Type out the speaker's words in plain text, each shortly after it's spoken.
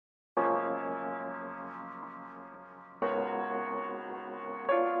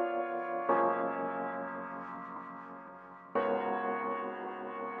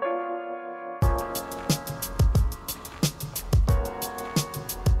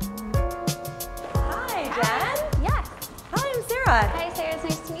Sarah. Hi, Sarah. It's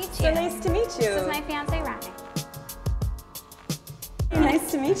nice to meet you. So nice to meet you. This is my fiance, Ryan.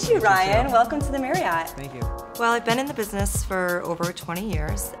 Nice to meet you, Ryan. Welcome to the Marriott. Thank you. Well, I've been in the business for over 20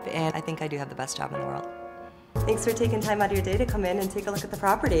 years, and I think I do have the best job in the world. Thanks for taking time out of your day to come in and take a look at the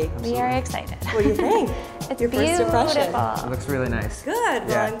property. We are excited. What do you think? It's your beautiful. first impression. It looks really nice. Good. Well,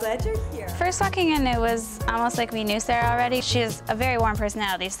 Yeah. I'm glad you're here. First walking in, it was almost like we knew Sarah already. She has a very warm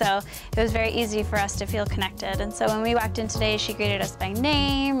personality, so it was very easy for us to feel connected. And so when we walked in today, she greeted us by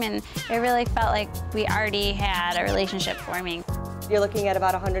name, and it really felt like we already had a relationship forming. You're looking at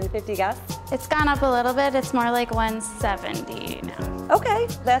about 150 guests? It's gone up a little bit. It's more like 170 now. Okay,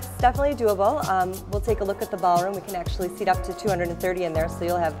 that's definitely doable. We'll take a look at the ballroom. We can actually seat up to 230 in there, so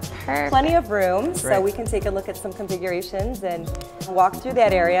you'll have plenty of room. So we can take a look at some configurations and walk through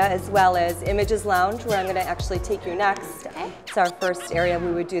that area, as well as Images Lounge, where I'm going to actually take you next. Okay. It's our first area.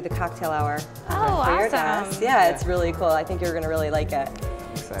 We would do the cocktail hour Oh, for your awesome. guests. Yeah, it's really cool. I think you're going to really like it.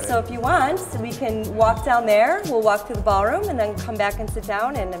 Excited. So if you want, we can walk down there. We'll walk through the ballroom and then come back and sit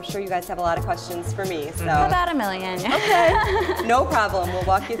down, and I'm sure you guys have a lot of questions for me. So. About a million. Okay, no problem. We'll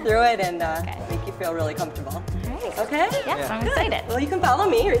walk you through it and make you feel really comfortable. All right. Okay? Yes, I'm Good. excited. Well, you can follow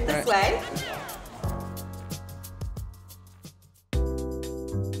me right this way.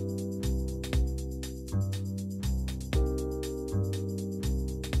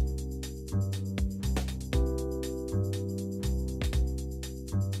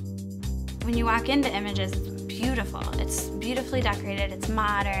 When you walk into Images, it's beautiful. It's beautifully decorated, it's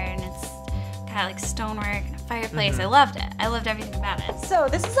modern, it's got like stonework and a fireplace. I loved it. I loved everything about it. So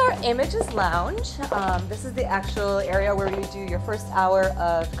this is our Images Lounge. This is the actual area where you do your first hour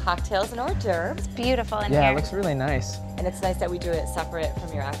of cocktails and hors d'oeuvres. It's beautiful in Yeah, here. it looks really nice. And it's nice that we do it separate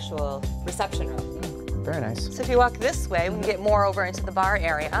from your actual reception room. Very nice. So if you walk this way, we can get more over into the bar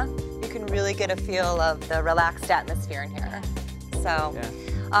area. You can really get a feel of the relaxed atmosphere in here. So. Yeah.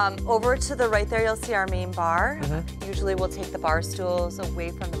 Over to the right there, you'll see our main bar. Usually we'll take the bar stools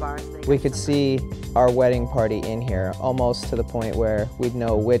away from the bar. So We could see our wedding party in here, almost to the point where we'd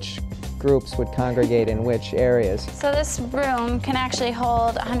know which groups would congregate in which areas. So this room can actually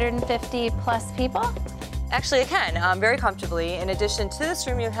hold 150 plus people. Actually, it can, very comfortably. In addition to this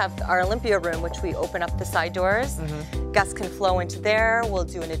room, you have our Olympia room, which we open up the side doors. Guests can flow into there. We'll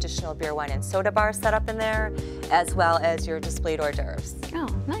do an additional beer, wine, and soda bar set up in there, as well as your displayed hors d'oeuvres. Oh,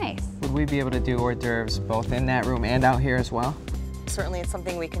 nice. Would we be able to do hors d'oeuvres both in that room and out here as well? Certainly, it's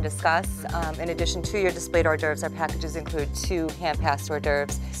something we can discuss. In addition to your displayed hors d'oeuvres, our packages include 2 hand-passed hors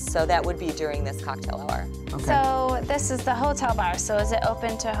d'oeuvres, so that would be during this cocktail hour. Okay. So this is the hotel bar, so is it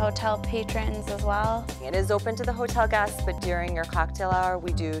open to hotel patrons as well? It is open to the hotel guests, but during your cocktail hour,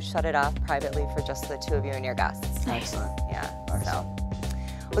 we do shut it off privately for just the 2 of you and your guests. Nice. Yeah, so.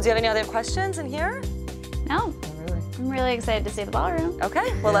 Well, do you have any other questions in here? No. Really? I'm really excited to see the ballroom.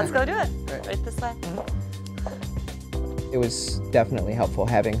 Okay, well, let's go do it. Right. Right this way. It was definitely helpful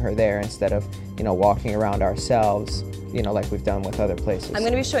having her there instead of, walking around ourselves, like we've done with other places. I'm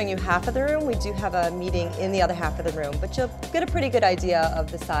going to be showing you half of the room. We do have a meeting in the other half of the room, but you'll get a pretty good idea of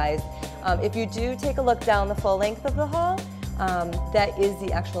the size. If you do take a look down the full length of the hall, that is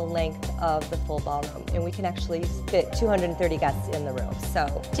the actual length of the full ballroom, and we can actually fit 230 guests in the room.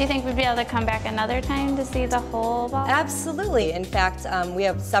 So, Do you think we'd be able to come back another time to see the whole ballroom? absolutely. In fact, we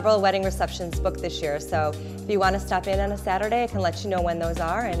have several wedding receptions booked this year, so if you want to stop in on a Saturday, I can let you know when those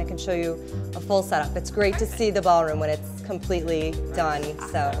are, and I can show you a full setup. It's great to see the ballroom when it's completely done,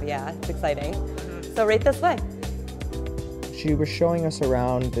 so yeah, it's exciting. So right this way. She was showing us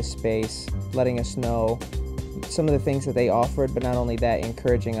around the space, letting us know some of the things that they offered, but not only that,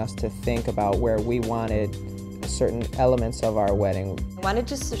 encouraging us to think about where we wanted certain elements of our wedding. I wanted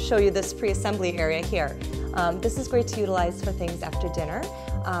just to show you this pre-assembly area here. This is great to utilize for things after dinner.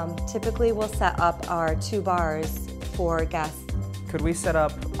 Typically we'll set up our 2 bars for guests. Could we set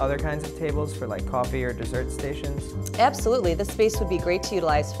up other kinds of tables for like coffee or dessert stations? Absolutely, the space would be great to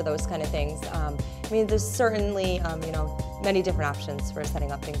utilize for those kind of things. I mean, there's certainly many different options for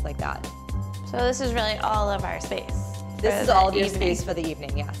setting up things like that. So this is really all of our space. This is all of your space for the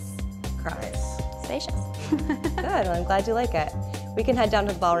evening, yes. Correct. Spacious. Good, well, I'm glad you like it. We can head down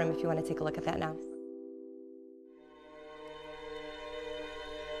to the ballroom if you want to take a look at that now.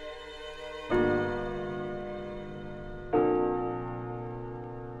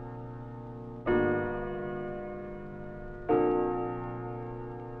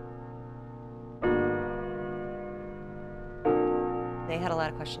 They had a lot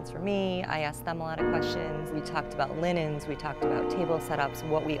of questions for me. I asked them a lot of questions. We talked about linens, we talked about table setups,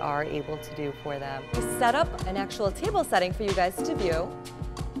 what we are able to do for them. To set up an actual table setting for you guys to view,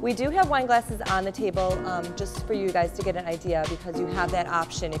 We do have wine glasses on the table just for you guys to get an idea, because you have that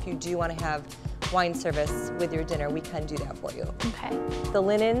option if you do want to have wine service with your dinner. We can do that for you. Okay. The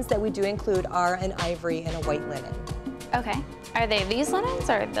linens that we do include are an ivory and a white linen. Okay. Are they these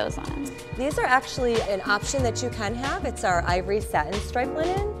linens or those linens? These are actually an option that you can have. It's our ivory satin stripe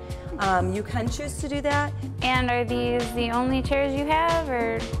linen. You can choose to do that. And are these the only chairs you have,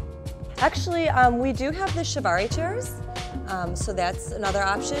 or? Actually, we do have the Chiavari chairs, so that's another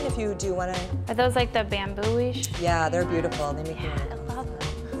option if you do want to. Are those like the bamboo-ish? Yeah, they're beautiful. They make me I love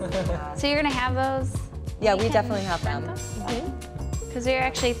them. So you're gonna have those? Yeah, we definitely have them. Because we were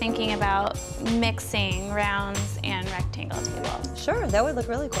actually thinking about mixing rounds and rectangle tables. Sure, that would look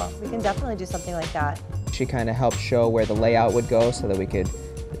really cool. We can definitely do something like that. She kind of helped show where the layout would go so that we could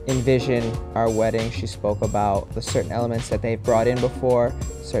envision our wedding. She spoke about the certain elements that they've brought in before,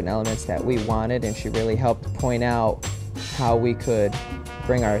 certain elements that we wanted, and she really helped point out how we could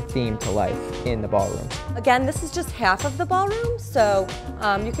bring our theme to life in the ballroom. Again, this is just half of the ballroom, so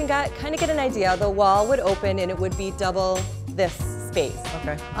you can kind of get an idea. The wall would open and it would be double this space.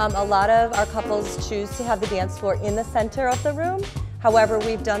 Okay. A lot of our couples choose to have the dance floor in the center of the room. However,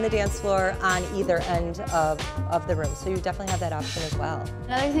 we've done the dance floor on either end of the room, so you definitely have that option as well.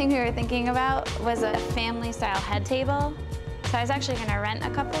 Another thing we were thinking about was a family-style head table. So I was actually going to rent a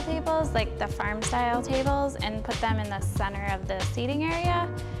couple tables, like the farm-style tables, and put them in the center of the seating area,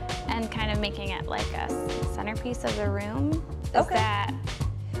 and kind of making it like a centerpiece of the room. Okay.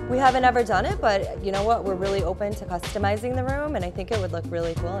 We haven't ever done it, but you know what? We're really open to customizing the room, and I think it would look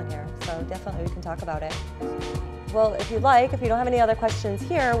really cool in here. So definitely we can talk about it. Well, if you'd like, if you don't have any other questions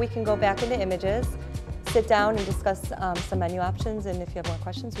here, we can go back into images, sit down and discuss some menu options, and if you have more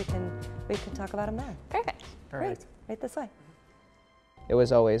questions, we can talk about them there. Perfect. Great. Right this way. It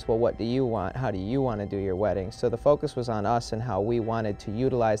was always, well, what do you want? How do you want to do your wedding? So the focus was on us and how we wanted to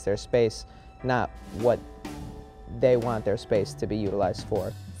utilize their space, not what they want their space to be utilized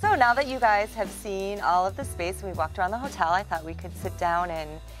for. So now that you guys have seen all of the space and we walked around the hotel, I thought we could sit down, and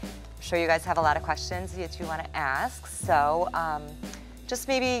I'm sure you guys have a lot of questions that you want to ask. So just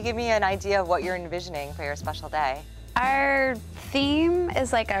maybe give me an idea of what you're envisioning for your special day. Our theme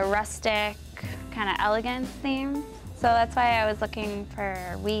is like a rustic, kind of elegant theme. So that's why I was looking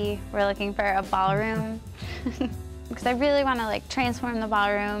for, we were looking for a ballroom. Because I really want to like transform the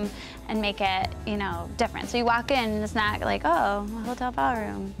ballroom and make it, you know, different. So you walk in and it's not like, oh, a hotel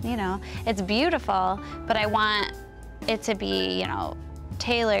ballroom, you know. It's beautiful, but I want it to be, you know,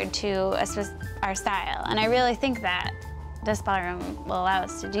 tailored to our style. And I really think that this ballroom will allow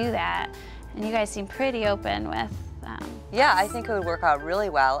us to do that. And you guys seem pretty open with yeah, I think it would work out really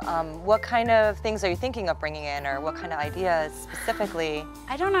well. What kind of things are you thinking of bringing in, or what kind of ideas specifically?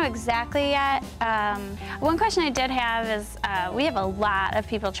 I don't know exactly yet. One question I did have is we have a lot of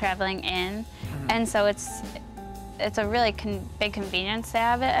people traveling in, and so it's a really big convenience to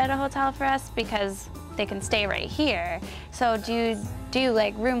have it at a hotel for us because they can stay right here. So do you do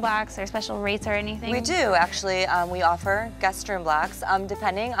like room blocks or special rates or anything? We do, actually. We offer guest room blocks.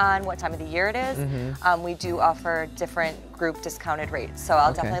 Depending on what time of the year it is, we do offer different group discounted rates. So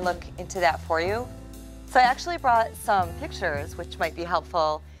I'll definitely look into that for you. So I actually brought some pictures which might be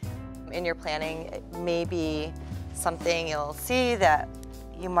helpful in your planning. It may be something you'll see that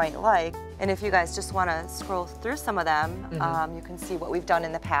you might like. And if you guys just want to scroll through some of them, you can see what we've done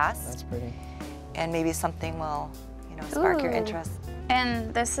in the past. That's pretty. And maybe something will, you know, spark your interest.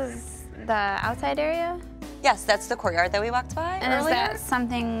 And this is the outside area? Yes, that's the courtyard that we walked by and earlier. Is that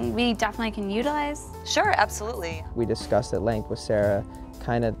something we definitely can utilize? Sure, absolutely. We discussed at length with Sarah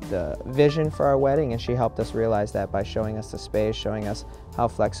kind of the vision for our wedding, and she helped us realize that by showing us the space, showing us how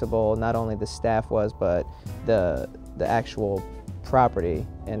flexible not only the staff was, but the actual property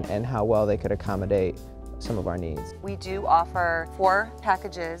and how well they could accommodate some of our needs. We do offer 4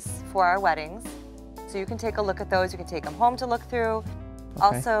 packages for our weddings. So you can take a look at those, you can take them home to look through.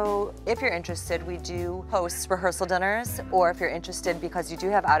 Also, if you're interested, we do host rehearsal dinners, or if you're interested because you do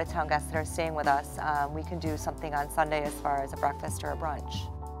have out-of-town guests that are staying with us, we can do something on Sunday as far as a breakfast or a brunch.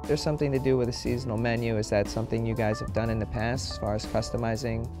 There's something to do with a seasonal menu. Is that something you guys have done in the past as far as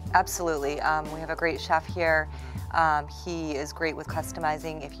customizing? Absolutely. We have a great chef here. He is great with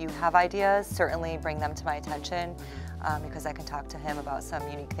customizing. If you have ideas, certainly bring them to my attention because I can talk to him about some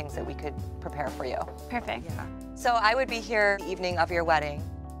unique things that we could prepare for you. Perfect. Yeah. So I would be here the evening of your wedding.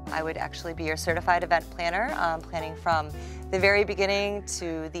 I would actually be your certified event planner, planning from the very beginning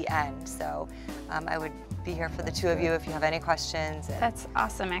to the end. So I would be here for the two of you if you have any questions. That's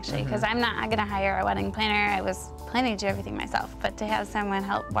awesome, actually, because I'm not going to hire a wedding planner. I was planning to do everything myself, but to have someone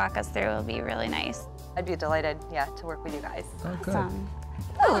help walk us through will be really nice. I'd be delighted, yeah, to work with you guys. Oh, good. Awesome.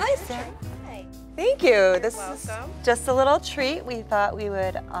 Hi, Sarah. Thank you. This is just a little treat we thought we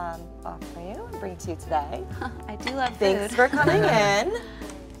would offer you and bring to you today. I do love food. Thanks for coming in.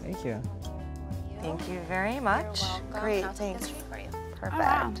 Thank you. Thank you very much. Great, thanks. Perfect. Oh,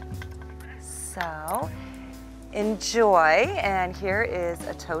 wow. So, enjoy, and here is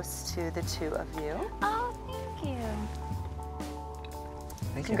a toast to the two of you. Oh, thank you.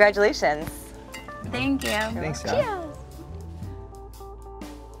 Thank you. Congratulations. Thank you. Thanks, Sarah.